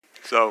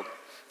So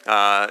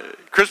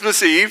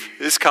Christmas Eve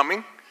is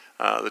coming,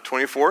 the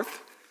 24th.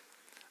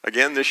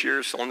 Again, this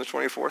year is on the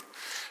 24th.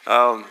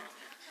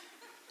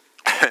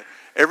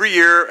 Every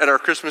year at our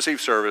Christmas Eve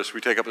service, we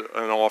take up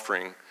an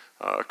offering,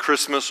 a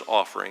Christmas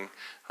offering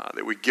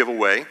that we give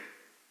away.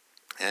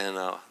 And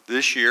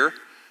this year,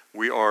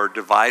 we are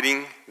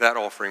dividing that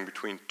offering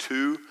between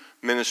two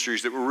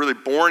ministries that were really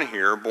born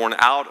here, born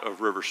out of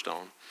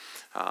Riverstone.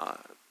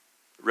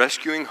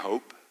 Rescuing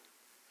Hope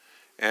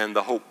and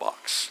the Hope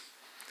Box.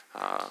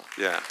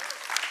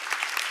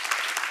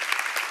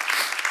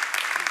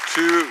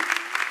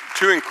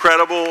 Two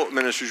incredible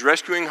ministries.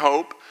 Rescuing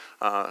Hope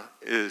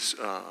is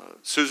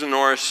Susan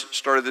Norris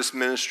started this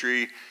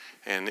ministry,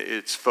 and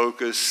its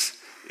focus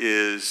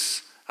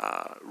is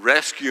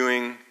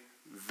rescuing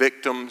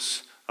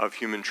victims of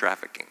human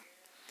trafficking.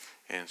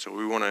 And so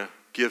we want to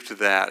give to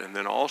that. And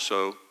then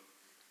also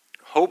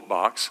Hope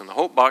Box. And the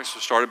Hope Box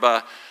was started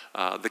by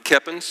the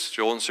Keppens,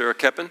 Joel and Sarah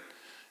Keppen.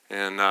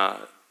 And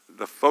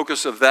the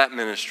focus of that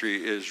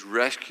ministry is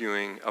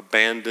rescuing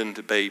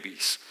abandoned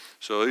babies.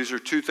 So these are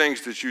two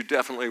things that you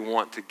definitely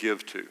want to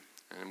give to.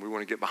 And we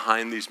want to get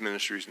behind these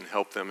ministries and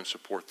help them and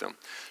support them.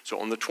 So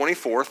on the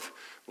 24th,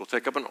 we'll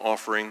take up an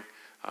offering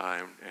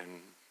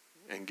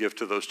and give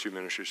to those two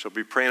ministries. So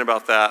be praying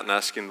about that and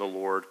asking the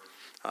Lord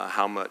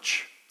how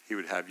much he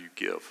would have you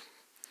give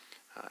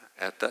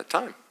at that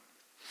time.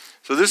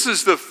 So this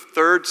is the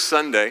third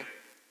Sunday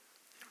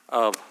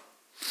of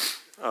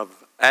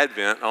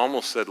Advent. I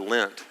almost said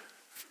Lent.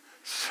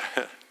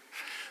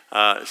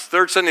 It's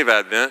third Sunday of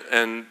Advent,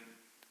 and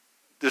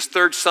this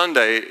third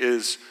Sunday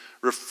is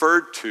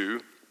referred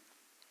to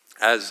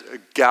as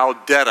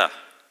Gaudete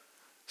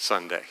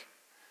Sunday.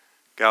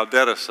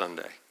 Gaudete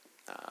Sunday.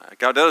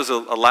 Gaudete is a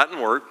Latin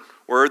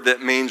word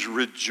that means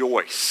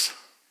rejoice.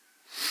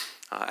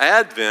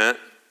 Advent,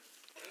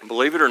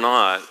 believe it or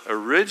not,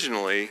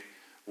 originally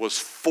was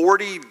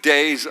 40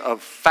 days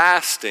of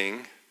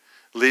fasting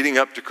leading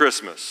up to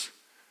Christmas.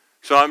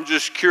 So I'm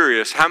just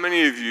curious, how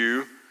many of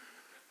you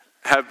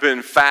have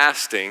been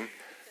fasting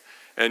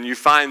and you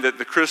find that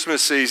the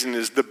Christmas season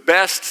is the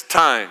best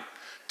time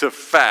to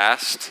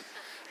fast?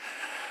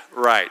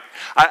 Right.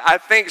 I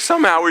think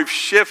somehow we've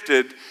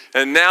shifted,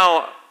 and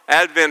now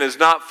Advent is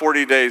not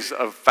 40 days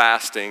of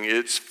fasting.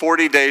 It's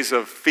 40 days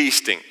of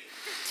feasting.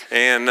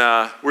 And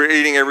we're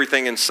eating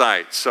everything in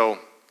sight. So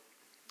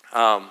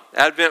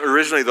Advent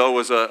originally, though,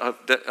 was a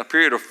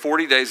period of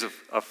 40 days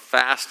of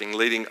fasting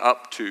leading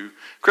up to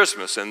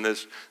Christmas. And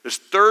this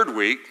third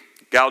week,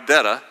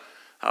 Gaudete,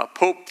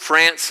 Pope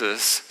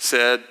Francis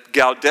said,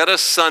 Gaudete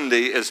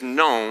Sunday is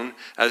known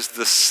as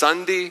the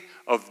Sunday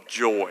of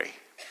joy.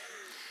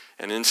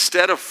 And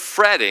instead of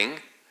fretting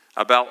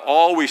about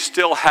all we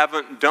still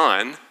haven't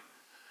done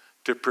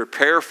to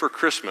prepare for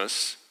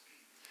Christmas,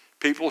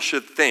 people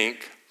should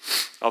think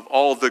of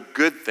all the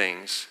good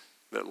things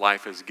that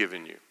life has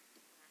given you.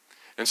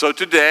 And so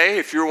today,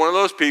 if you're one of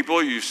those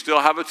people, you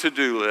still have a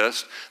to-do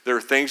list, there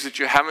are things that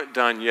you haven't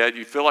done yet,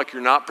 you feel like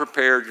you're not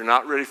prepared, you're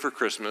not ready for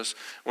Christmas,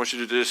 I want you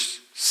to just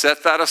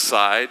set that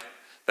aside,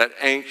 that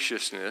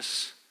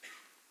anxiousness,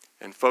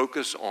 and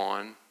focus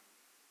on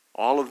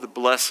all of the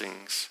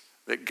blessings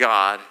that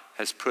God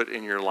has put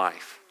in your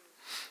life.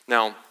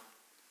 Now,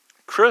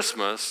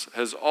 Christmas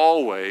has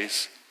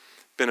always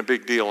been a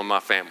big deal in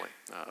my family.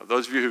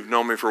 Those of you who've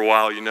known me for a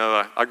while, you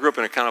know I grew up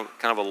in a kind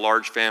of a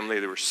large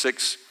family. There were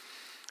six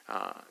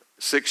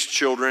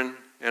children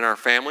in our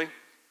family.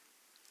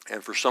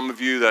 And for some of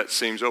you, that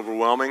seems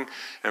overwhelming.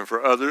 And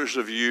for others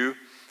of you,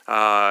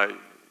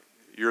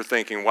 you're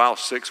thinking, wow,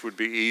 6 would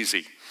be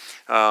easy.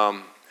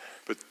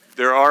 But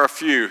there are a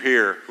few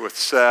here with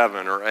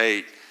 7 or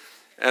 8.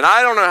 And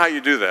I don't know how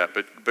you do that,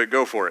 but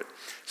go for it.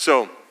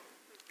 So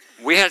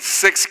we had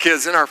 6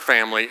 kids in our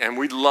family, and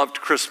we loved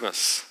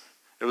Christmas.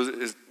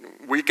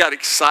 We got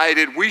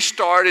excited. We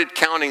started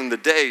counting the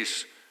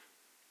days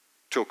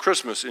till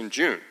Christmas in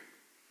June.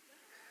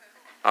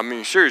 I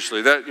mean,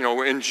 seriously,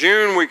 in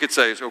June we could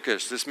say, okay,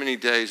 it's this many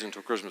days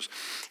until Christmas.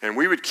 And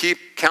we would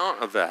keep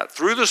count of that.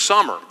 Through the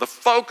summer, the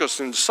focus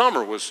in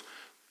summer was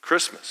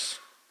Christmas.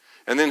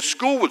 And then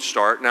school would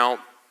start. Now,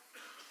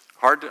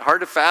 hard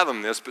to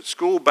fathom this, but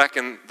school back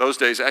in those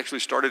days actually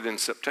started in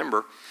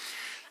September.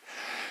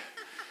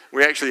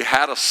 We actually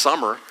had a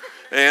summer.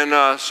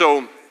 And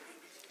so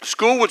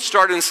school would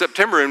start in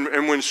September.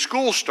 And when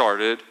school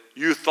started,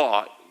 you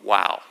thought,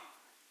 wow,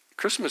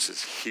 Christmas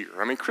is here.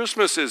 I mean,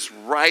 Christmas is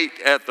right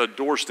at the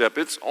doorstep.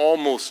 It's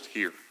almost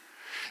here.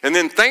 And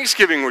then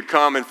Thanksgiving would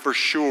come, and for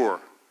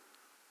sure,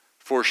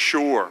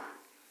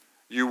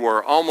 you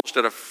were almost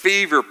at a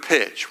fever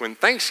pitch when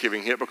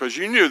Thanksgiving hit, because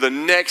you knew the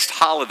next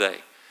holiday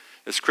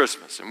is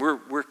Christmas. And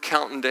we're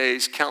counting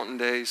days.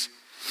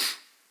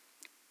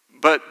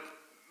 But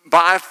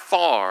by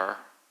far,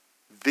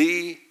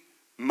 the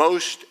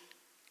most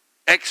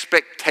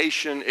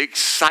expectation,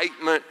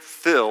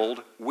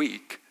 excitement-filled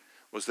week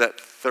was that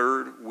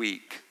third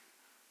week.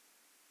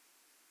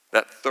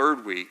 That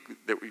third week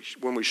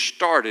when we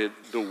started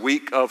the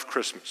week of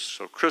Christmas.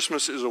 So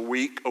Christmas is a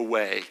week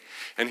away.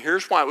 And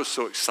here's why it was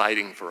so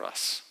exciting for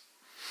us.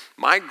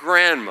 My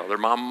grandmother,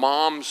 my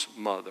mom's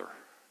mother,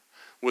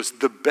 was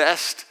the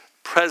best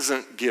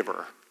present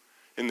giver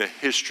in the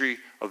history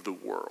of the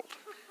world.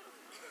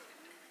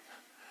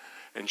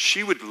 And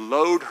she would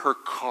load her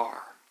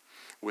car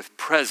with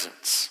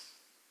presents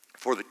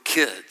for the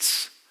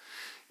kids.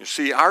 You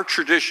see, our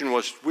tradition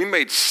was we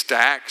made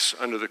stacks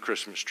under the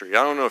Christmas tree.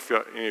 I don't know if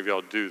any of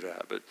y'all do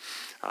that, but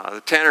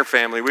the Tanner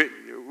family,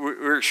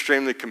 we're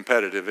extremely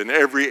competitive in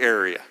every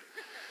area.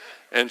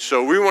 And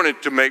so we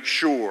wanted to make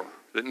sure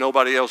that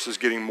nobody else is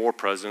getting more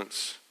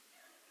presents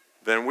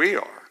than we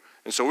are.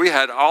 And so we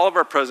had all of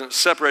our presents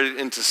separated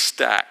into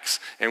stacks,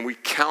 and we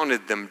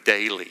counted them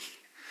daily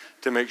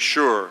to make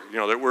sure,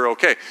 that we're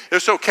okay.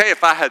 It's okay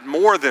if I had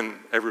more than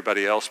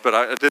everybody else, but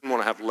I didn't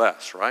want to have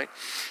less, right?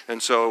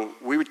 And so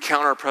we would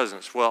count our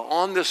presents. Well,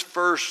 on this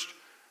first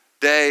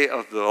day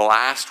of the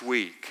last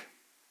week,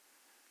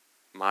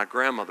 my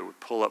grandmother would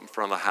pull up in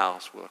front of the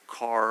house with a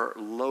car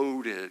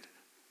loaded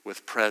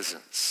with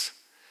presents.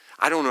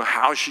 I don't know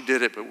how she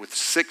did it, but with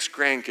 6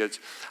 grandkids,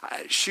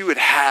 she would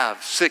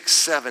have 6,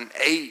 7,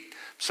 8,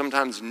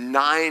 sometimes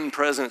 9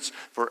 presents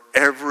for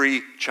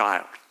every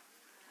child.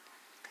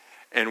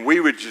 And we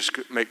would just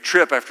make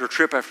trip after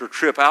trip after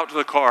trip out to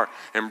the car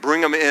and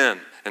bring them in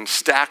and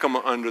stack them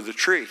under the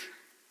tree.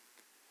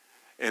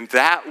 And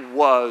that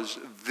was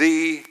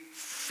the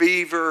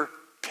fever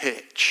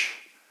pitch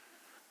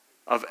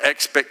of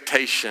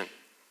expectation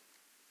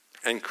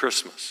and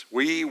Christmas.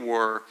 We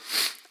were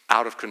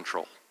out of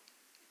control.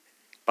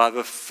 By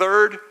the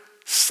 3rd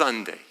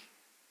Sunday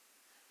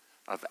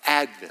of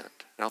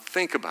Advent, now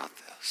think about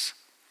this.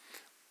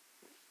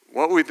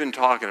 What we've been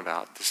talking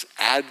about, this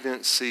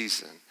Advent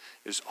season,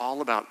 is all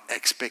about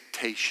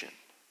expectation.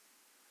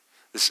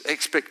 This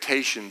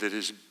expectation that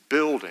is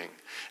building.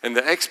 And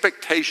the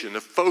expectation,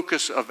 the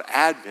focus of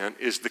Advent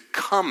is the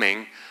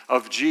coming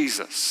of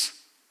Jesus.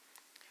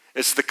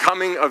 It's the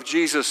coming of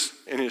Jesus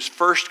in his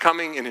first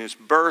coming, in his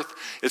birth.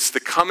 It's the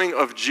coming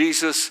of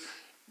Jesus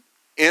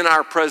in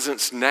our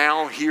presence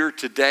now, here,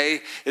 today.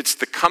 It's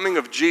the coming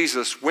of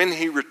Jesus when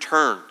he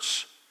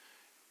returns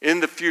in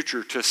the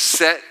future to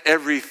set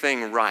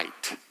everything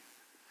right.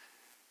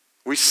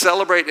 We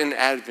celebrate in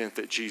Advent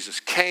that Jesus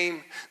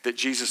came, that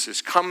Jesus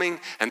is coming,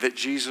 and that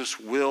Jesus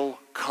will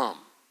come.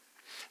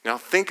 Now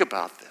think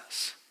about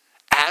this.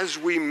 As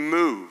we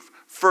move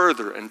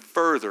further and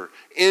further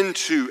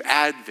into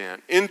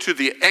Advent, into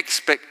the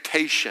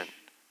expectation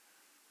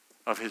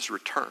of his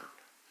return,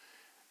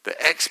 the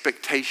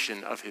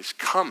expectation of his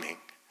coming,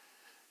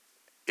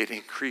 it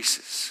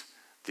increases.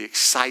 The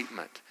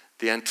excitement,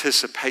 the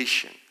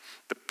anticipation.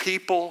 The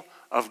people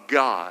of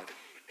God,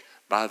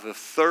 by the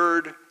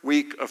 3rd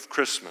week of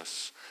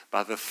Christmas,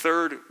 by the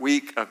 3rd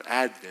week of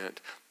Advent,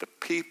 the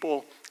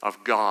people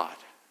of God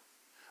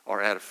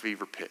are at a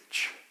fever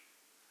pitch.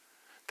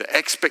 The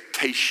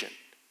expectation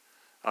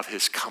of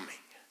his coming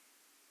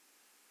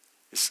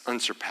is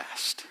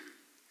unsurpassed.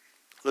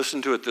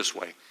 Listen to it this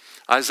way.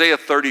 Isaiah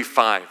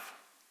 35,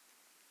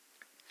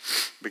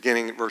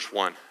 beginning at verse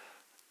 1.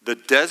 The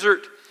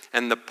desert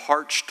and the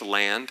parched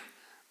land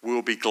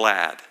will be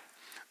glad.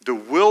 The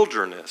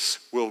wilderness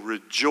will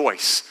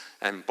rejoice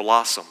and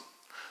blossom.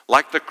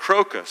 Like the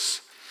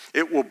crocus,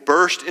 it will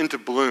burst into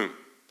bloom.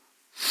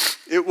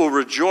 It will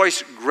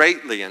rejoice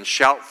greatly and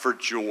shout for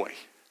joy.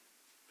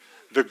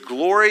 The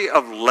glory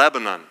of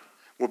Lebanon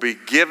will be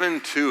given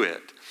to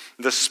it,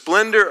 the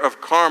splendor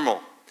of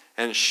Carmel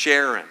and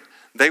Sharon.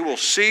 They will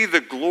see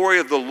the glory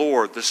of the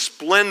Lord, the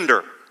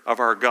splendor of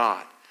our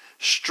God.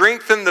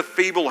 Strengthen the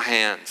feeble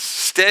hands,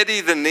 steady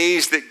the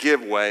knees that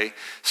give way.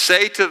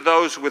 Say to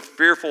those with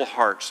fearful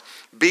hearts,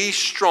 be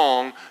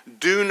strong,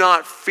 do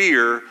not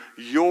fear,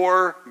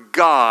 your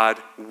God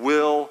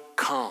will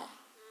come.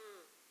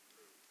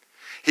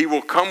 He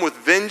will come with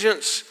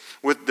vengeance,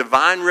 with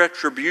divine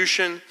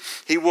retribution.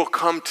 He will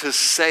come to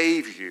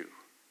save you.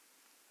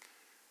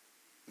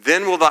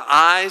 Then will the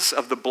eyes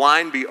of the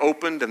blind be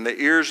opened and the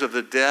ears of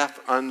the deaf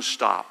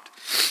unstopped.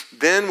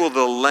 Then will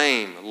the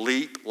lame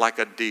leap like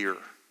a deer,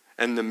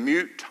 and the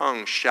mute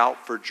tongue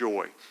shout for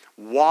joy.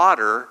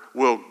 Water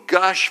will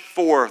gush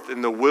forth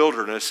in the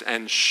wilderness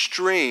and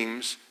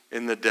streams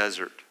in the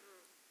desert.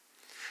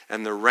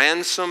 And the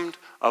ransomed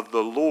of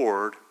the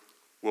Lord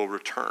will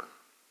return.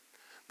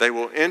 They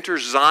will enter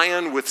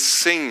Zion with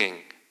singing.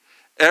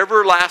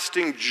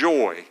 Everlasting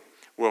joy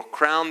will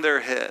crown their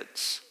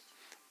heads.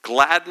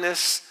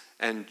 Gladness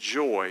and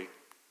joy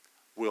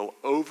will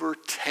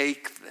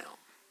overtake them.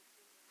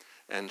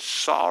 And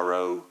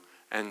sorrow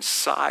and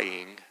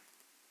sighing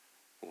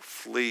will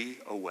flee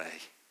away.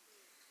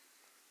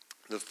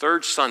 The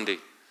 3rd Sunday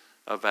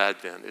of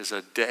Advent is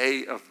a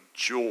day of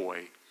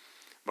joy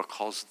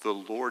because the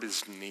Lord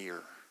is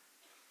near.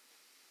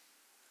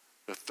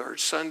 The 3rd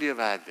Sunday of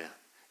Advent,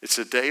 it's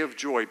a day of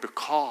joy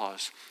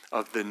because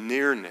of the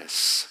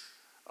nearness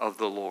of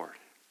the Lord.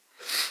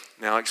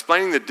 Now,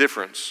 explaining the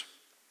difference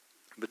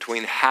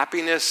between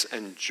happiness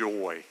and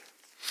joy,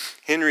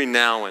 Henry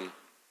Nouwen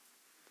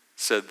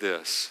said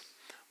this: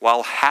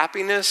 while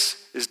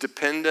happiness is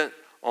dependent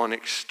on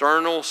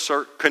external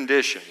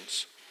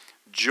conditions,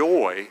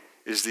 joy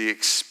is the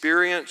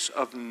experience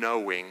of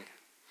knowing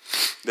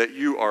that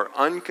you are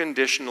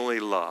unconditionally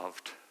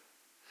loved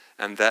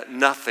and that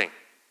nothing,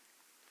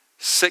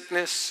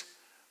 sickness,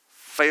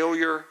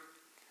 failure,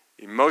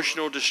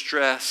 emotional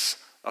distress,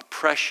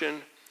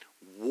 oppression,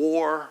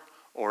 war,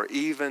 or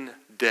even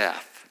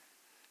death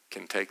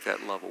can take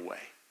that love away.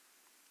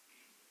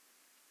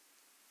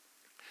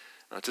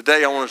 Now,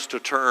 today I want us to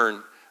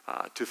turn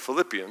to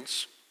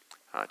Philippians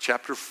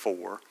chapter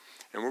 4,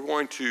 and we're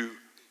going to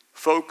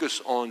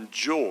focus on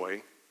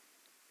joy,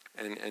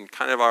 and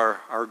kind of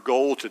our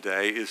goal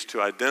today is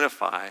to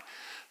identify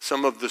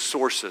some of the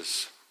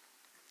sources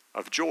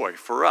of joy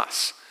for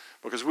us,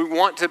 because we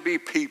want to be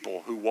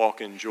people who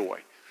walk in joy.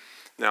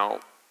 Now,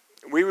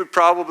 we would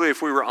probably,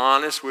 if we were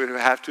honest, we would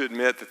have to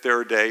admit that there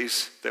are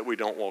days that we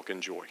don't walk in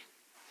joy.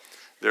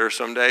 There are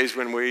some days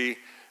when we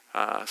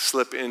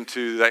slip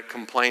into that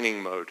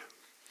complaining mode.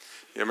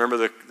 You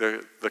remember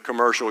the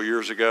commercial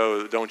years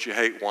ago, Don't You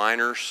Hate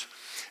Whiners?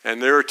 And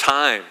there are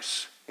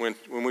times when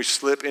we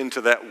slip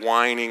into that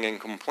whining and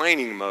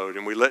complaining mode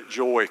and we let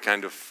joy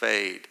kind of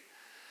fade.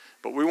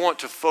 But we want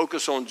to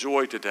focus on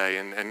joy today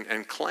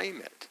and claim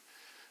it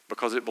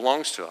because it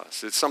belongs to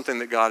us. It's something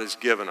that God has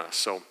given us.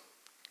 So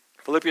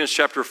Philippians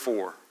chapter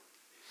 4,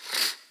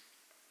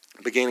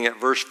 beginning at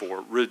verse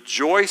 4.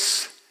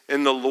 Rejoice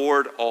in the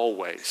Lord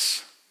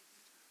always.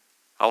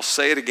 I'll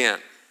say it again.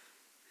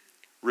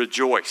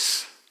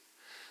 Rejoice.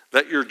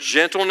 Let your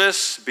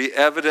gentleness be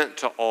evident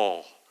to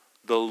all.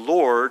 The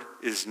Lord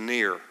is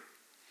near.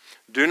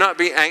 Do not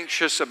be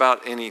anxious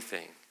about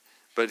anything,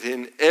 but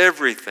in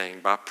everything,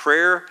 by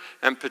prayer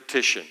and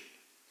petition,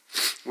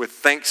 with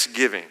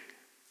thanksgiving,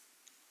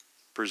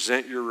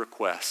 present your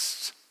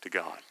requests to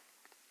God.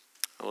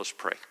 Now let's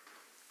pray.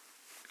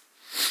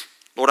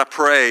 Lord, I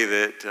pray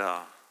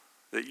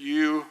that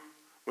you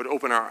would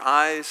open our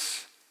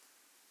eyes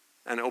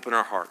and open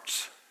our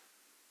hearts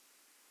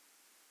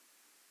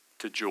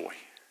to joy,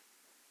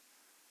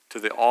 to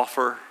the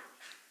offer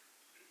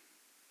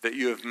that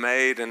you have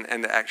made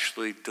and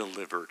actually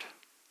delivered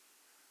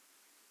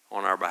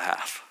on our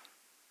behalf.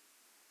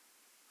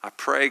 I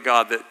pray,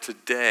 God, that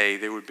today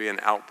there would be an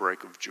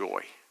outbreak of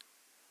joy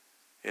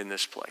in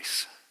this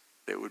place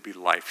that would be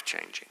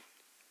life-changing.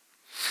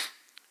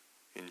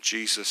 In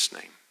Jesus'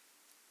 name,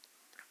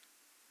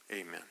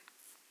 amen.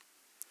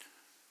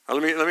 Now,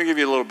 let me give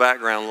you a little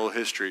background, a little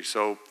history.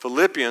 So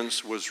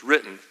Philippians was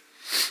written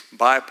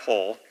by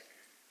Paul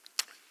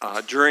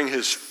during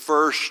his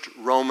first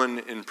Roman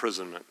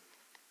imprisonment.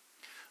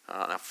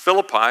 Now,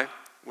 Philippi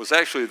was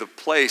actually the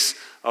place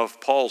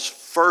of Paul's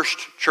first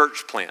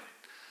church plant.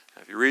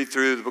 If you read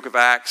through the book of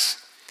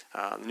Acts,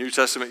 the New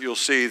Testament, you'll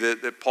see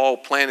that Paul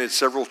planted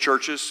several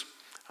churches.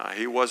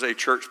 He was a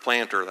church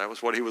planter. That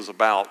was what he was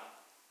about.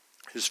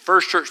 His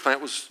first church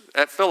plant was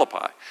at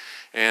Philippi,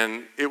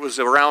 and it was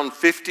around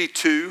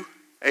 52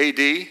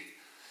 A.D.,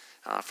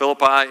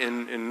 Philippi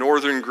in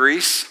northern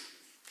Greece.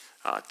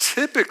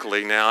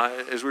 Typically now,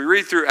 as we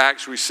read through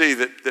Acts, we see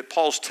that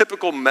Paul's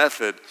typical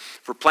method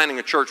for planting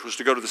a church was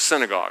to go to the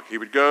synagogue. He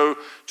would go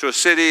to a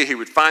city, he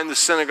would find the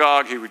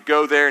synagogue, he would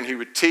go there and he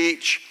would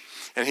teach,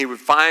 and he would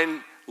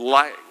find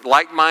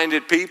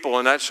like-minded people,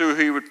 and that's who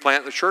he would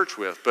plant the church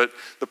with. But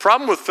the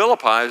problem with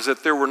Philippi is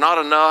that there were not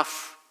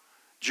enough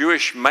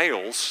Jewish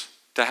males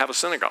to have a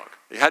synagogue.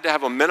 You had to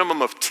have a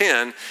minimum of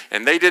 10,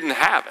 and they didn't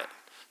have it.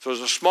 So it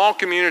was a small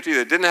community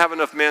that didn't have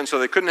enough men, so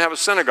they couldn't have a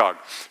synagogue.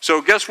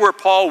 So guess where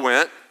Paul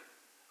went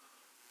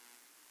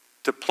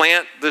to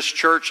plant this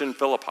church in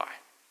Philippi?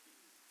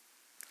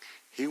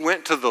 He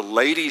went to the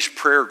ladies'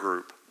 prayer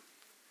group.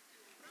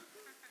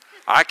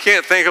 I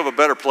can't think of a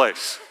better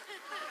place.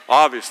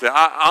 Obviously,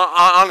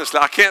 honestly,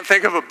 I can't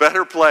think of a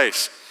better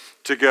place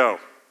to go.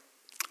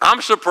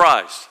 I'm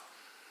surprised.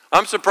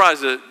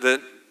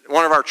 that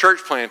one of our church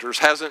planters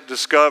hasn't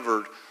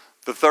discovered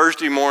the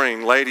Thursday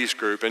morning ladies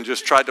group and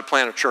just tried to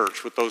plant a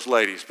church with those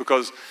ladies,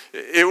 because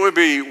it would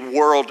be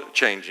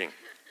world-changing.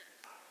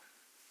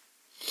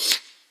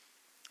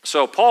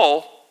 So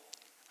Paul,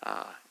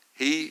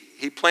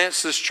 he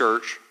plants this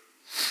church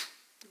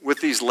with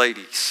these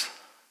ladies.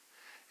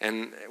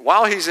 And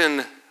while he's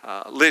in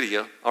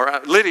Lydia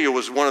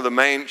was one of the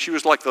main, she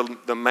was like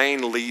the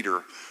main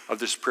leader of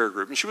this prayer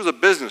group. And she was a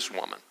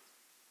businesswoman.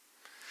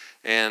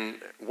 And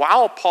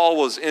while Paul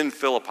was in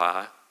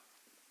Philippi,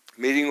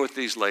 meeting with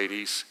these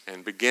ladies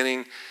and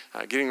getting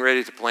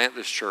ready to plant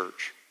this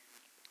church,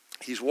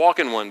 he's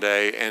walking one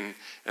day and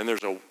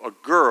there's a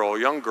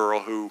young girl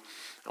who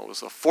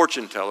was a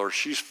fortune teller.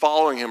 She's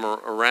following him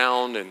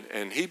around,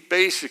 and he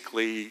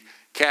basically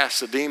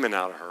casts a demon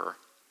out of her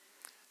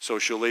so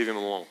she'll leave him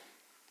alone.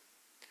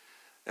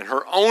 And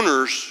her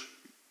owners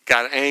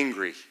got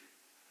angry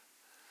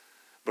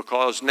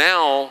because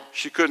now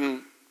she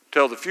couldn't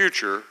tell the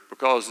future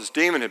because this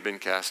demon had been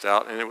cast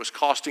out and it was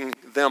costing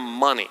them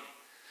money.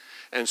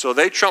 And so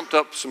they trumped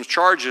up some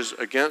charges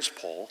against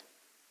Paul,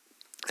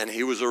 and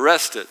he was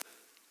arrested.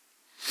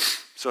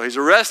 So he's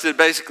arrested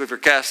basically for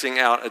casting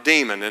out a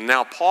demon. And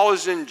now Paul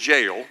is in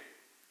jail,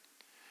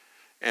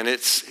 and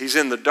he's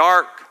in the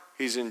dark,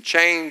 he's in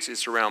chains,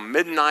 it's around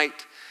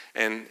midnight,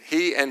 and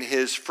he and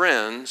his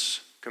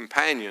friends,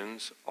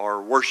 companions,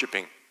 are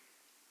worshiping.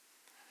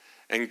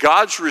 And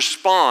God's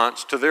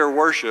response to their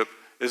worship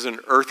is an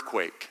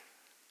earthquake.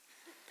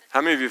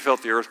 How many of you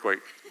felt the earthquake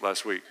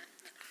last week?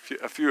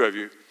 A few of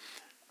you.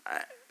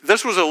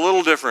 This was a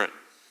little different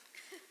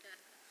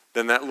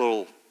than that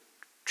little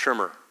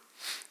tremor.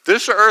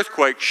 This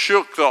earthquake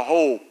shook the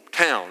whole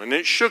town, and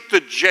it shook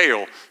the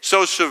jail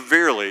so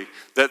severely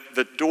that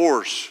the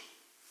doors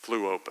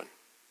flew open.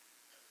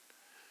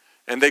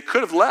 And they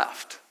could have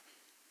left,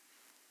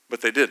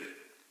 but they didn't.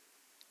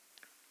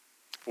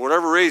 For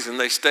whatever reason,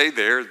 they stayed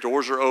there. The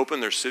doors are open.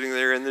 They're sitting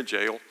there in the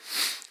jail.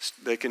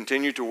 They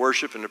continue to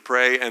worship and to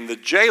pray. And the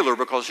jailer,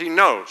 because he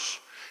knows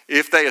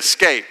if they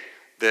escape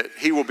that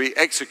he will be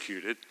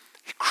executed,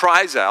 he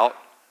cries out,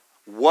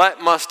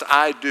 "What must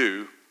I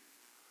do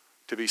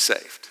to be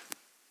saved?"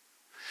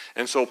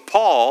 And so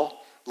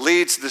Paul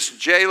leads this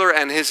jailer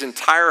and his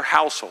entire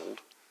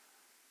household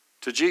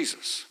to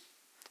Jesus.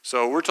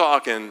 So we're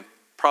talking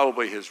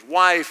probably his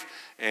wife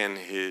and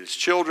his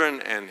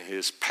children and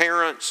his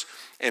parents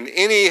and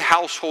any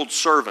household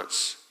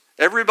servants.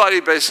 Everybody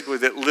basically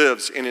that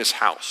lives in his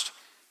house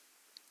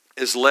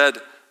is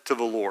led to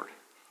the Lord.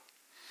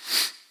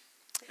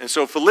 And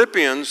so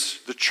Philippians,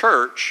 the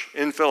church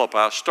in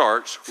Philippi,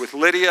 starts with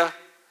Lydia,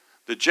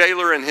 the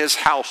jailer and his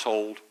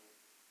household,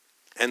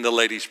 and the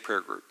ladies'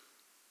 prayer group.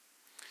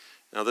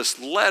 Now this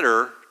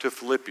letter to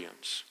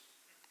Philippians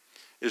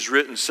is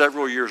written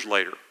several years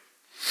later,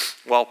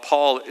 while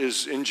Paul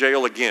is in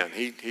jail again.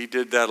 He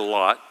did that a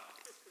lot.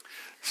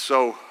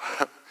 So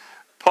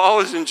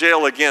Paul is in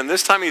jail again.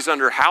 This time he's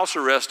under house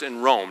arrest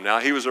in Rome. Now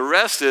he was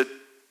arrested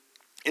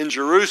in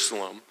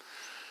Jerusalem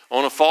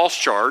on a false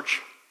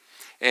charge.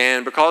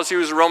 And because he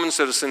was a Roman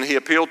citizen, he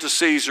appealed to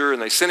Caesar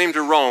and they sent him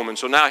to Rome. And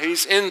so now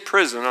he's in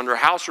prison under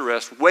house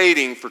arrest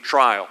waiting for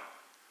trial.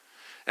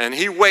 And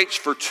he waits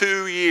for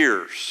 2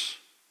 years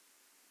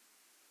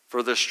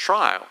for this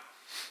trial.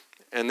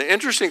 And the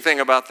interesting thing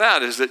about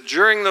that is that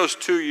during those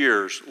 2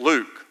 years,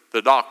 Luke,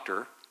 the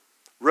doctor,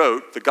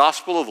 wrote the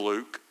Gospel of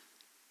Luke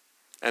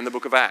and the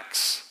book of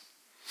Acts.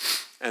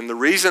 And the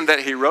reason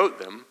that he wrote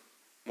them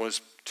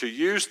was to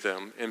use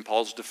them in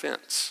Paul's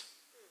defense.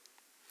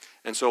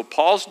 And so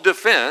Paul's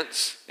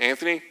defense,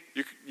 Anthony,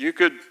 you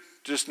could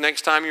just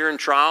next time you're in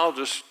trial,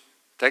 just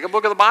take a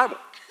book of the Bible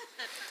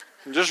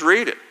and just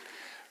read it.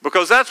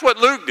 Because that's what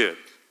Luke did.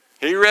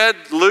 He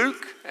read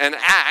Luke and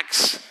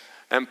Acts,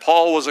 and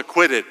Paul was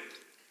acquitted.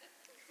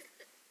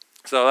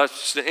 So that's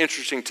just an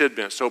interesting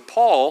tidbit. So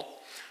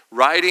Paul,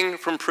 writing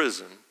from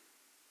prison,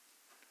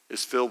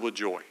 is filled with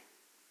joy.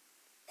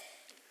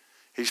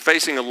 He's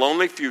facing a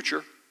lonely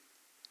future.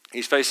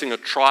 He's facing a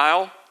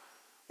trial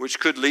which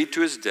could lead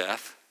to his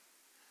death.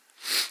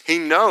 He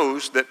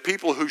knows that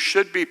people who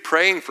should be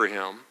praying for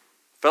him,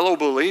 fellow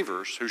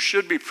believers who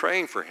should be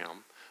praying for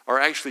him, are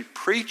actually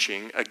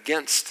preaching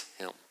against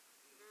him.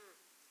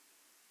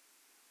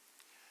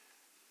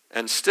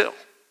 And still,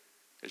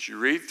 as you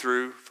read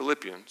through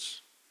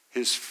Philippians,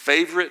 his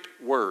favorite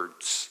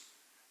words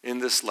in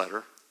this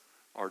letter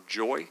are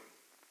joy,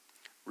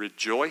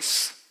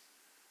 rejoice,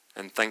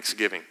 and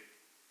thanksgiving.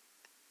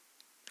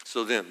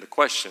 So then, the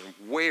question,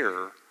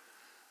 where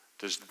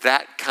does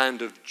that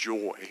kind of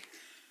joy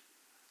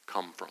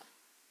come from?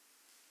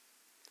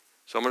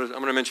 So I'm going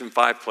to mention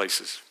 5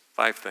 places,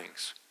 5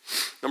 things.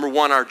 Number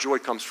 1, our joy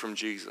comes from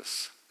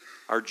Jesus.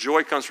 Our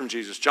joy comes from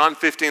Jesus. John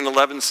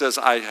 15:11 says,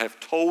 "I have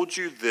told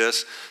you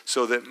this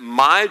so that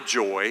my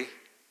joy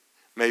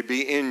may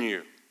be in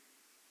you,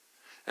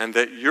 and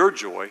that your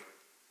joy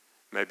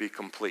may be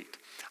complete."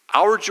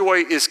 Our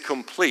joy is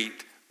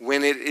complete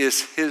when it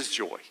is his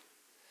joy.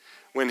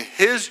 When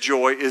his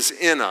joy is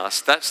in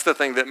us, that's the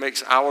thing that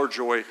makes our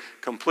joy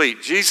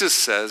complete. Jesus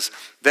says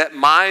that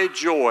my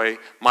joy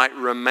might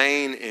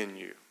remain in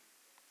you.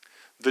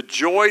 The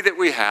joy that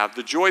we have,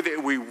 the joy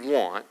that we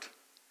want,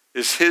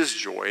 is his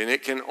joy, and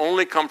it can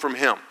only come from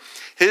him.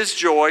 His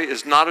joy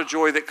is not a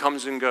joy that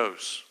comes and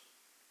goes.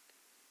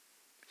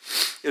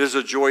 It is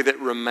a joy that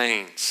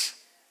remains.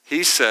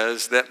 He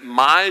says that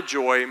my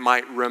joy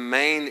might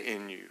remain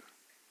in you.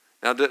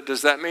 Now,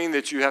 does that mean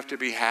that you have to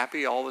be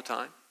happy all the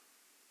time?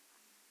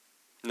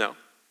 No,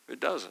 it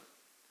doesn't.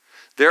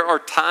 There are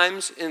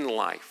times in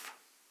life,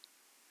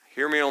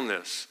 hear me on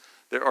this,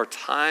 there are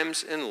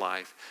times in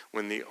life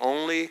when the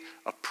only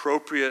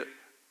appropriate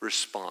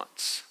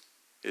response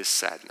is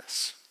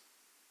sadness.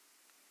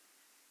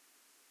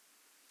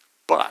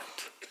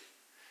 But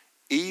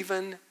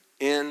even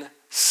in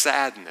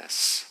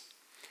sadness,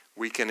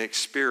 we can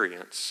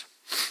experience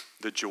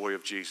the joy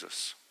of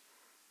Jesus.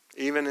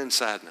 Even in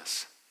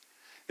sadness.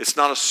 It's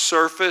not a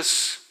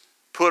surface,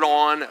 put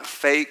on,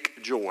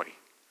 fake joy.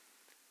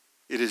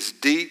 It is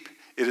deep,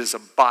 it is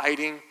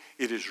abiding,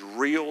 it is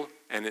real,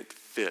 and it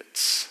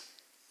fits.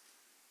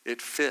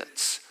 It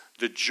fits.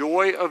 The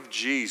joy of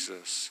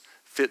Jesus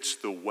fits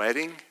the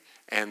wedding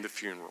and the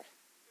funeral.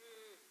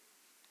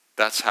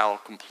 That's how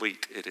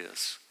complete it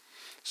is.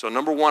 So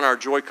number 1, our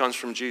joy comes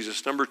from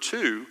Jesus. Number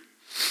 2,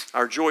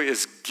 Our joy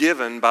is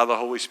given by the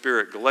Holy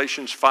Spirit.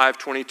 Galatians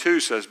 5:22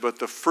 says, "But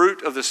the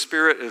fruit of the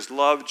Spirit is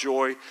love,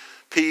 joy,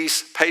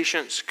 peace,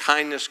 patience,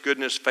 kindness,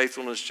 goodness,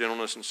 faithfulness,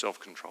 gentleness, and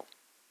self-control."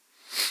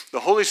 The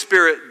Holy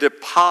Spirit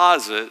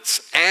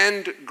deposits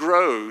and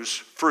grows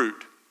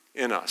fruit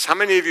in us. How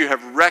many of you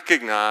have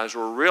recognized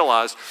or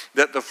realized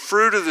that the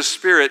fruit of the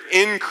Spirit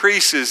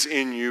increases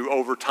in you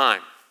over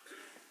time?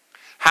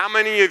 How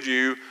many of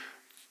you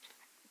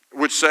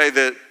would say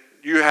that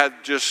you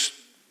had just,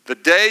 the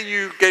day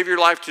you gave your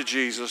life to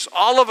Jesus,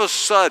 all of a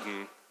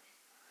sudden,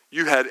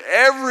 you had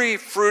every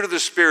fruit of the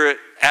Spirit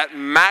at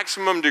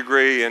maximum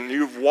degree, and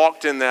you've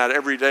walked in that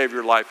every day of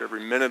your life,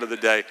 every minute of the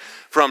day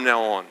from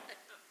now on?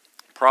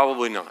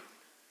 Probably not.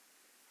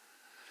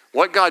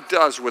 What God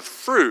does with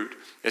fruit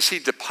is he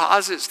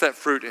deposits that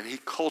fruit and he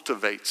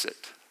cultivates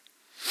it.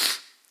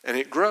 And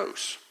it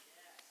grows.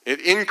 It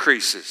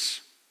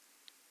increases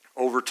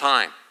over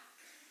time.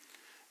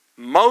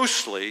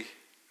 Mostly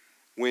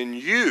when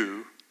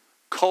you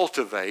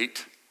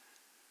cultivate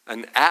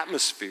an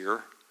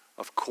atmosphere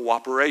of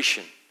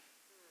cooperation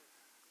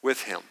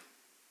with him.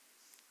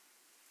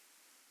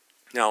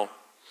 Now,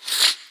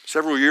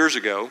 several years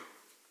ago,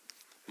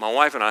 my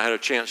wife and I had a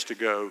chance to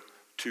go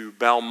to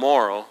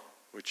Balmoral,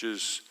 which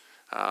is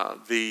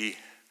the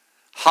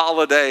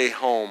holiday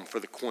home for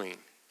the Queen.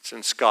 It's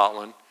in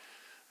Scotland.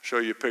 I'll show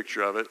you a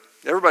picture of it.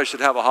 Everybody should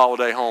have a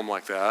holiday home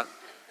like that.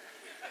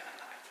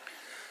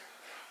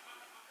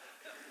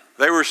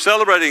 They were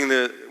celebrating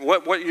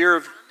what year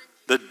of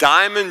the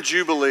Diamond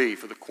Jubilee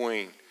for the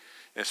Queen.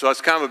 And so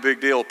that's kind of a big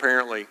deal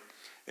apparently.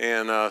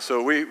 And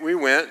so we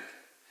went.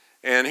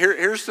 And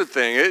here's the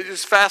thing.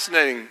 It's a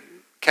fascinating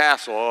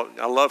castle.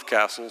 I love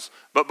castles.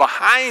 But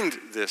behind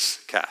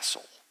this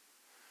castle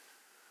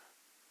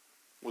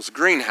was a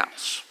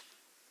greenhouse.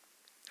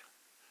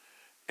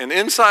 And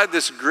inside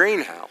this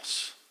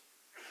greenhouse,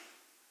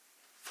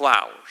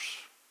 flowers.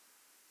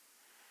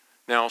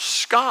 Now,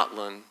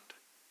 Scotland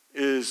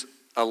is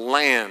a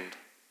land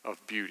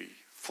of beauty.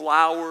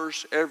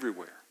 Flowers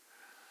everywhere.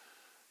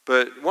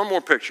 But one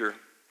more picture.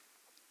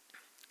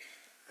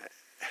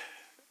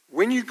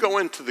 When you go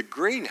into the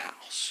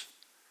greenhouse,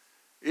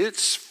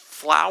 it's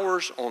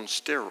flowers on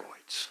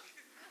steroids.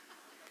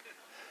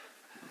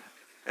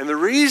 And the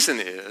reason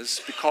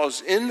is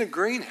because in the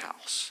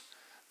greenhouse,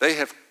 they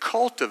have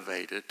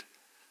cultivated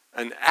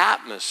an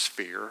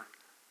atmosphere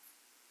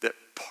that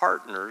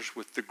partners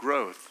with the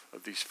growth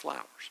of these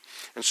flowers.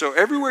 And so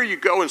everywhere you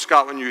go in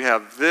Scotland, you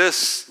have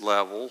this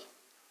level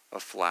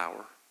of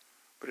flower.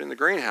 But in the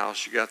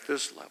greenhouse, you got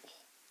this level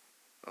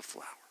of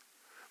flower.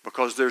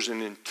 Because there's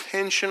an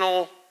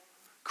intentional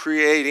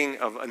creating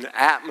of an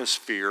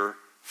atmosphere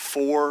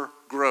for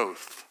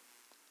growth.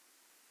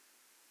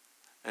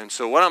 And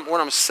so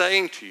what I'm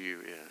saying to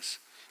you is,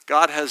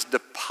 God has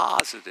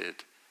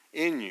deposited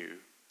in you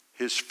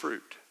his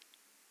fruit.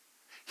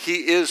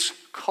 He is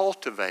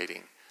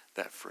cultivating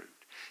that fruit.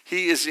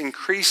 He is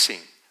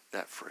increasing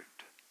that fruit.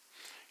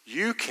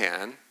 You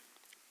can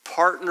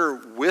partner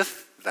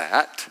with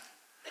that,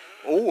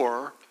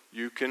 or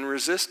you can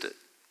resist it.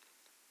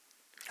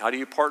 How do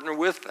you partner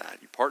with that?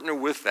 You partner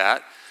with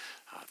that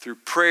through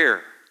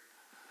prayer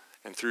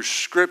and through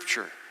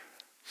scripture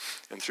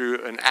and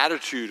through an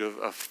attitude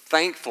of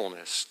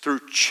thankfulness, through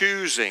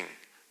choosing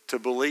to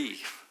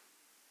believe.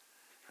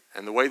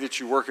 And the way that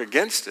you work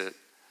against it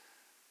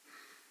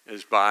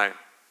is by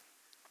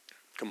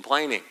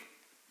complaining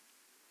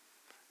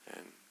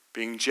and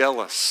being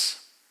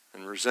jealous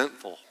and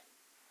resentful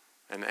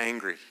and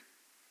angry.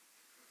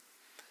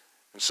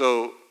 And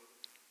so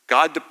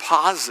God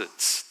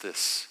deposits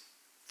this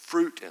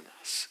fruit in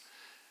us.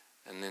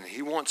 And then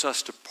he wants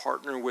us to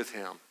partner with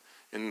him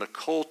in the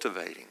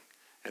cultivating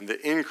and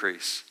the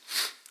increase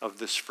of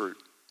this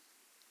fruit.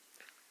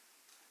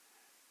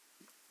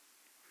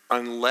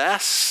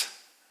 Unless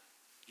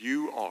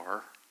you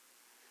are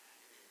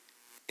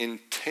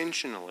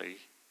intentionally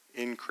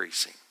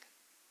increasing,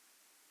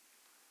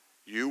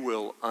 you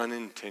will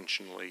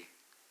unintentionally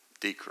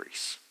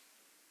decrease.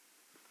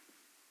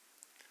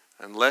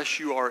 Unless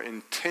you are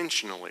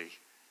intentionally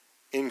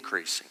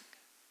increasing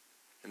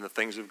in the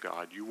things of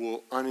God, you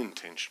will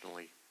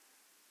unintentionally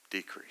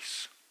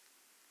decrease.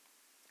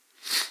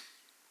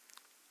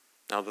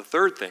 Now the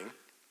third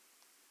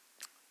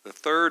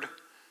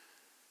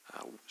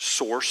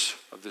source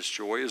of this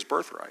joy is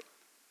birthright.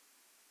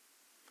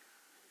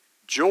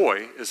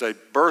 Joy is a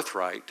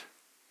birthright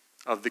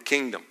of the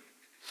kingdom.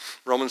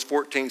 Romans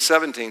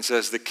 14:17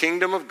 says, "The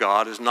kingdom of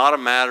God is not a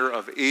matter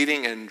of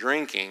eating and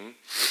drinking,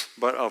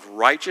 but of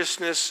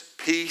righteousness,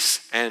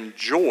 peace, and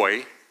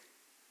joy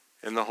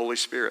in the Holy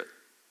Spirit."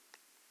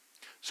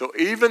 So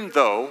even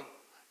though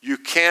you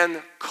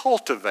can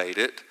cultivate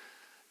it,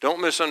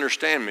 don't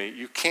misunderstand me,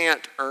 you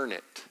can't earn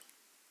it.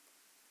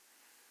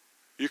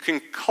 You can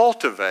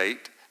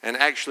cultivate and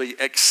actually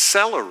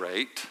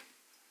accelerate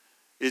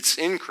its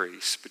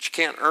increase, but you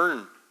can't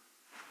earn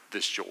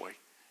this joy.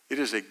 It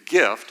is a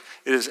gift.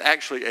 It is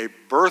actually a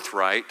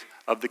birthright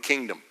of the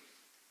kingdom.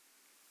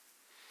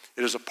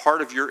 It is a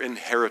part of your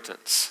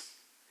inheritance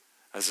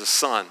as a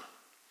son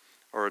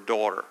or a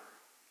daughter.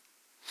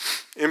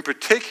 In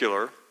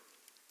particular,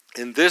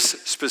 in this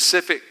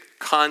specific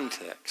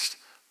context,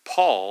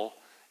 Paul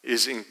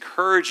is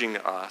encouraging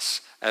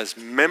us as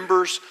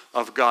members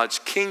of God's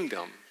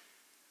kingdom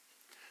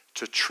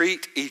to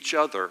treat each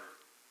other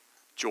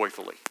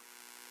joyfully.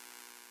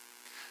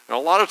 Now,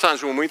 a lot of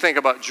times when we think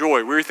about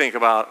joy, we're thinking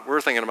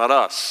about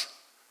us.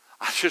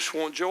 I just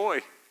want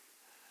joy.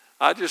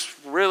 I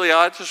just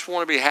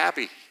want to be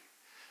happy.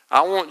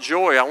 I want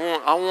joy.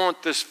 I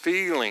want this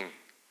feeling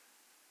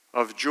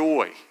of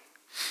joy.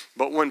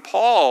 But when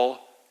Paul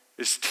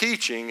is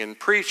teaching and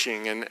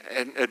preaching and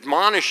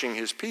admonishing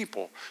his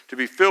people to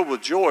be filled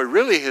with joy,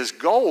 really his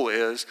goal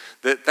is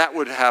that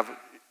would have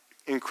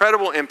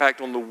incredible impact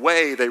on the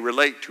way they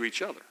relate to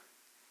each other.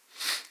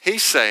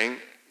 He's saying,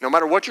 no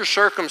matter what your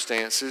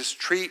circumstances,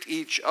 treat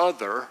each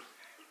other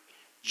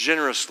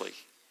generously.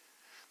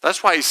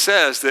 That's why he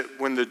says that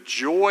when the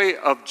joy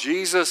of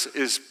Jesus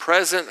is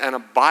present and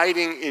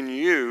abiding in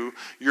you,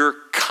 your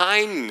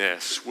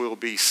kindness will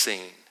be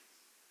seen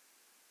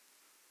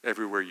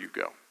everywhere you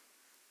go.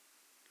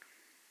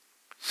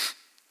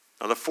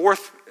 Now, the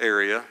fourth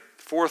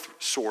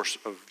source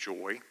of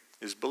joy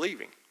is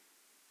believing.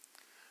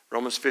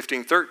 Romans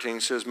 15:13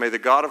 says, "May the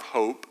God of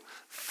hope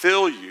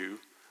fill you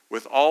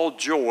with all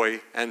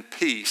joy and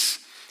peace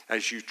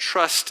as you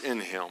trust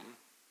in him,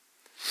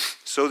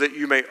 so that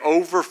you may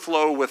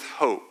overflow with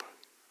hope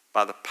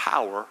by the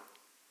power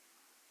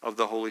of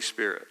the Holy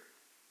Spirit."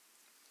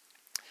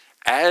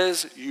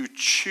 As you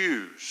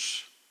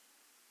choose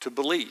to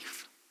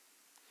believe,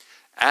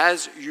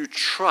 as you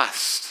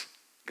trust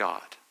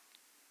God,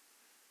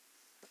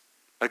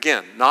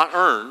 again, not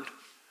earned,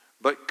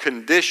 but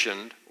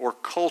conditioned or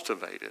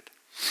cultivated,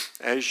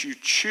 as you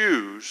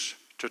choose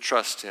to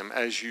trust him,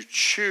 as you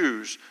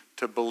choose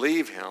to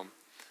believe him,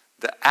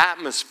 the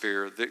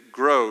atmosphere that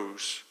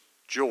grows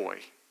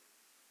joy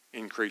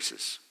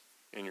increases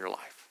in your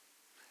life.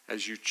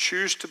 As you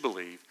choose to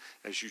believe,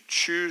 as you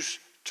choose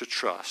to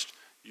trust,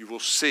 you will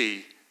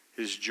see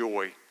his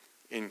joy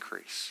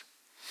increase.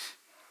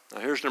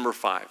 Now here's number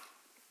 5.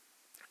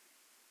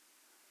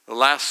 The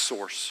last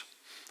source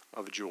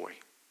of joy.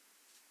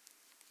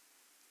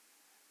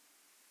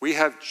 We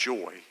have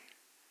joy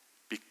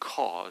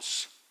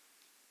because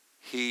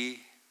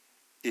he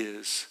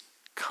is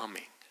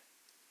coming.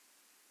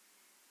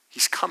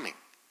 He's coming.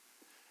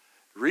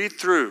 Read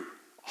through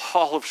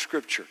all of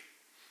Scripture.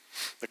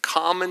 The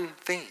common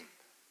theme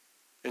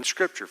in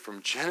Scripture,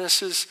 from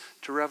Genesis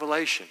to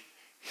Revelation,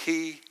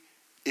 he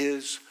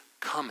is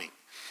coming.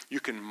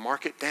 You can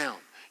mark it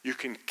down. You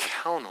can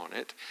count on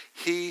it.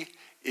 He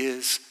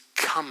is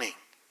coming.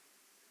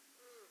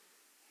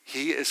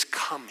 He is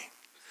coming.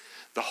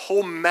 The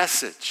whole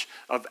message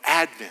of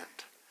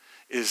Advent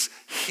is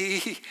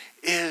he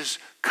is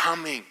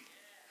coming.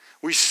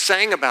 We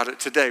sang about it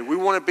today. We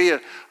want to be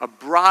a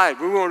bride.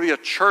 We want to be a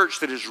church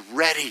that is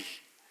ready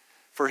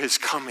for his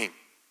coming,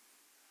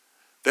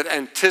 that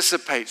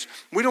anticipates.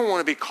 We don't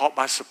want to be caught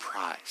by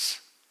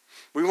surprise.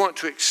 We want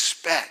to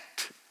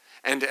expect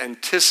and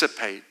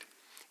anticipate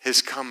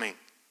his coming.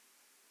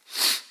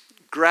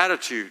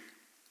 Gratitude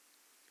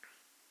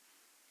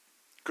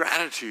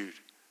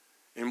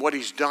in what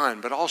he's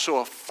done, but also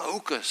a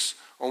focus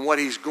on what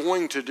he's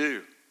going to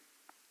do.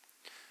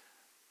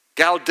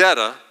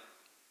 Gaudete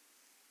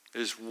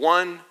is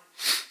one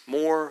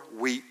more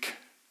week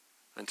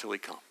until he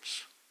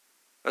comes.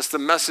 That's the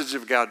message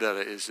of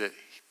Gaudete, is that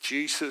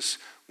Jesus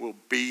will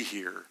be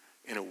here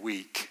in a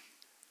week.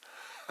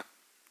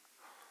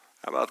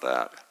 How about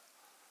that?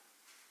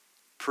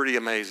 Pretty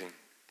amazing.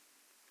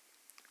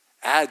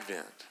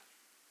 Advent.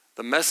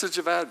 The message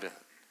of Advent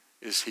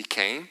is he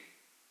came,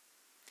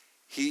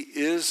 he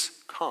is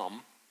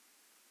come,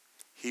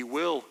 he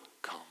will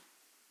come.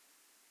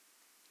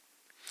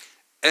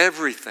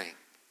 Everything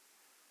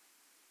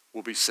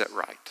will be set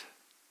right.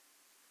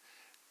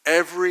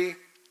 Every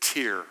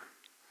tear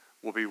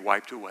will be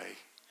wiped away,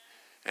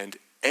 and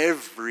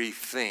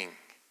everything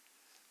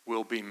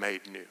will be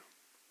made new.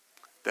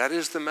 That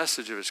is the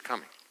message of his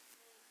coming.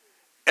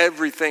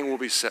 Everything will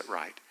be set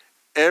right.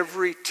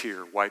 Every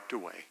tear wiped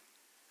away.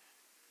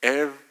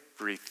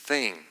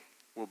 Everything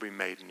will be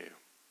made new.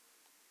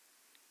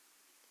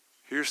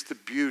 Here's the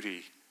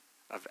beauty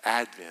of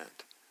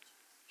Advent.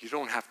 You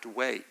don't have to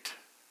wait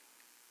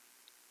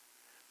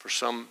for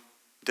some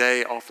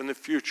day off in the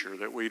future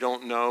that we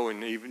don't know,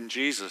 and even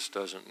Jesus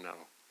doesn't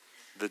know,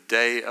 the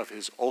day of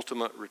his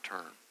ultimate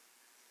return.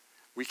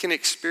 We can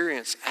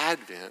experience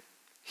Advent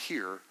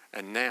here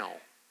and now,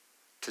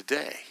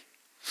 today.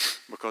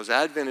 Because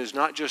Advent is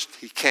not just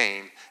he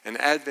came,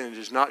 and Advent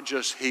is not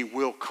just he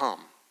will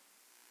come.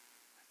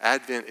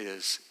 Advent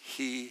is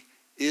he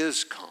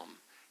is come.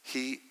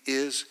 He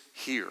is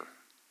here.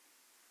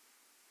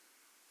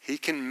 He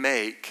can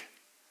make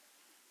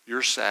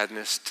your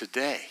sadness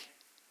today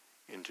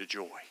into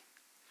joy.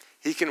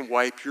 He can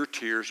wipe your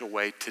tears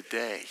away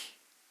today.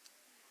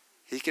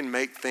 He can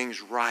make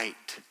things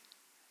right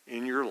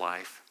in your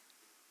life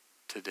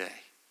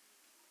today.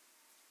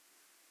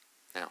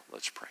 Now,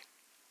 let's pray.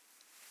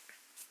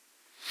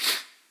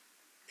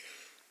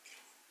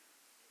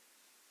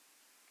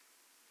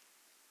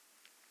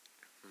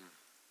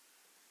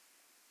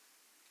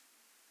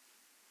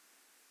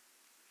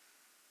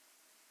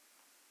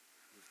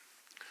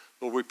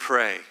 Lord, we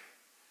pray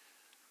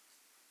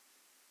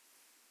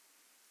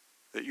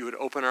that you would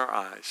open our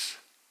eyes,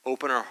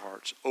 open our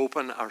hearts,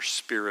 open our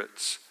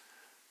spirits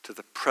to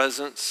the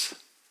presence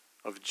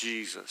of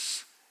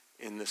Jesus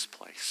in this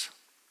place.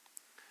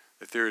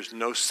 That there is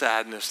no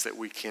sadness that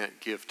we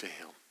can't give to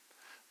him.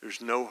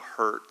 There's no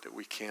hurt that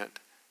we can't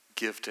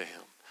give to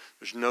him.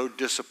 There's no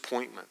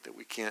disappointment that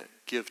we can't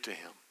give to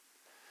him.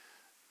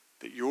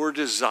 That your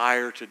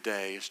desire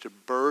today is to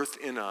birth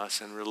in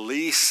us and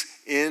release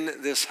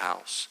in this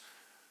house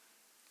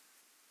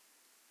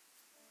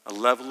a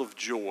level of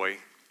joy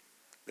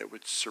that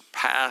would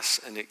surpass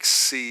and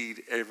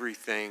exceed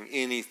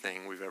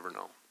anything we've ever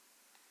known.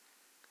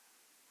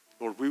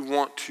 Lord, we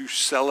want to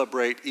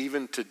celebrate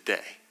even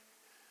today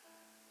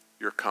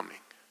your coming.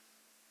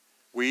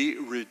 We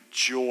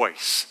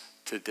rejoice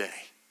today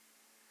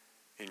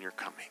in your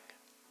coming.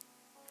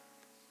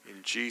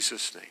 In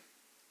Jesus' name,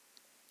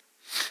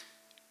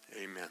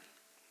 amen.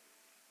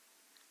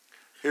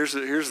 Here's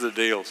the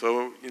deal.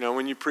 So,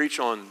 when you preach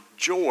on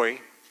joy,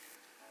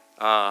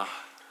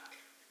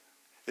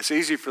 it's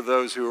easy for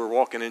those who are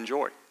walking in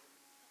joy.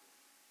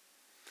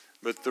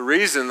 But the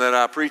reason that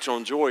I preach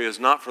on joy is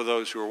not for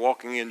those who are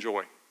walking in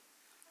joy.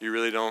 You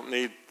really don't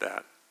need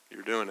that.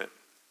 You're doing it.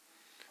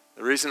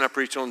 The reason I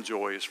preach on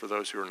joy is for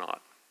those who are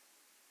not.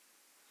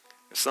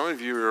 Some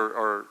of you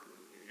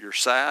you're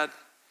sad,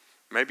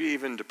 maybe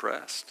even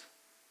depressed.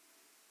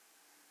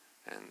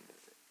 And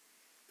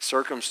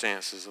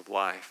circumstances of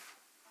life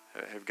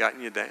have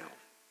gotten you down.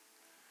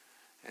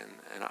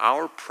 And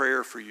our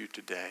prayer for you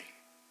today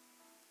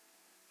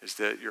is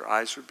that your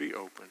eyes would be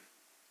open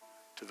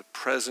to the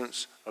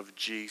presence of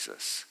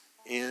Jesus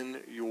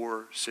in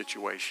your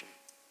situation.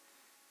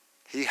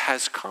 He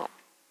has come.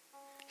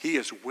 He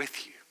is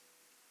with you.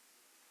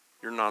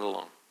 You're not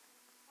alone.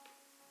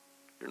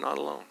 You're not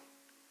alone.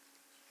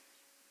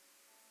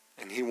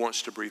 And he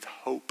wants to breathe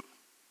hope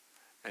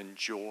and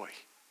joy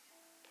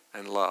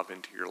and love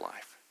into your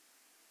life.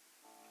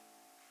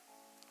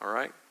 All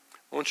right?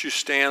 Won't you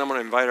stand? I'm going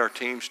to invite our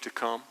teams to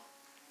come.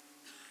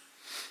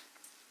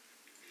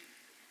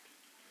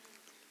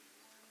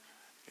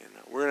 And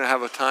we're going to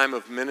have a time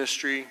of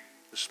ministry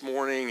this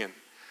morning. And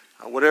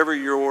whatever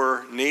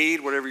your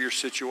need, whatever your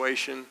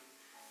situation,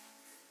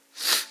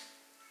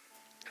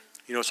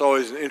 it's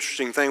always an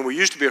interesting thing. We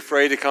used to be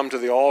afraid to come to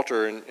the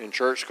altar in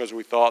church because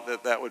we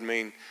thought that would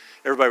mean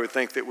everybody would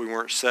think that we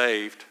weren't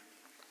saved.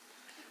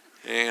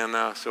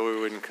 And so we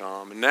wouldn't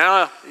come. And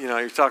now,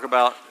 you talk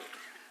about,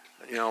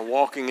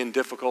 walking in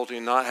difficulty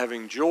and not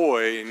having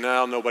joy. And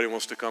now nobody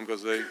wants to come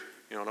because they,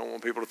 don't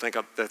want people to think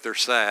that they're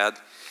sad.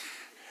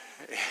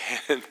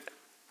 And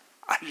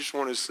I just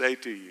want to say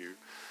to you,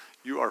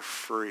 you are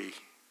free.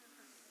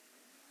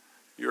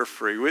 You're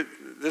free.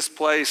 This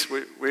place,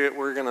 we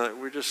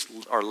just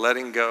are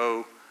letting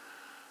go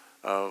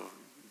of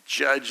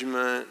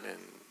judgment and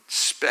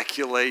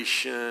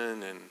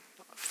speculation and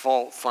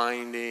fault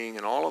finding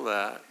and all of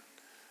that.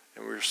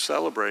 And we're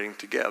celebrating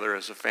together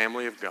as a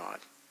family of God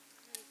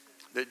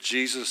that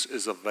Jesus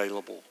is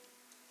available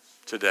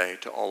today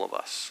to all of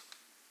us.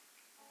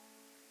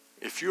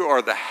 If you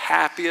are the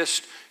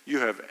happiest you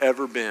have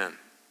ever been,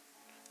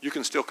 you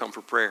can still come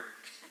for prayer.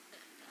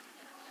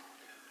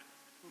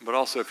 But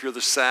also, if you're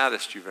the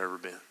saddest you've ever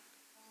been,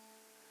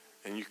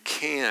 and you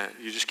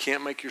just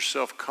can't make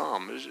yourself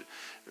come,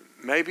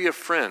 maybe a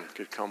friend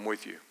could come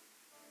with you.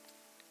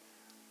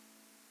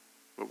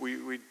 But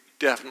we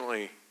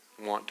definitely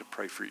want to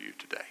pray for you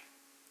today.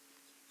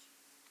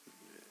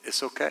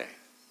 It's okay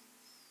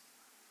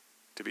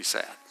to be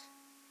sad.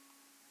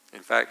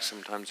 In fact,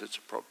 sometimes it's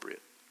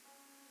appropriate.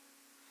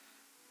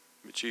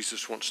 But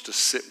Jesus wants to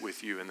sit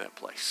with you in that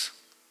place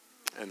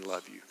and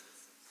love you.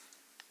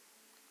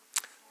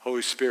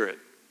 Holy Spirit,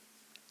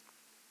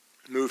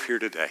 move here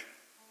today.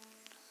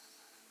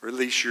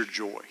 Release your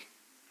joy.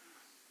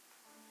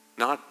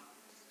 Not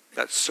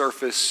that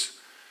surface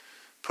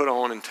put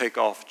on and take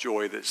off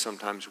joy that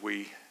sometimes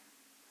we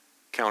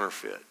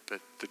counterfeit,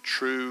 but the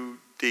true,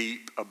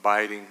 deep,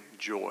 abiding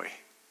joy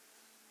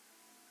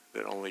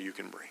that only you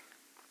can bring.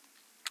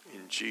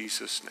 In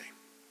Jesus' name.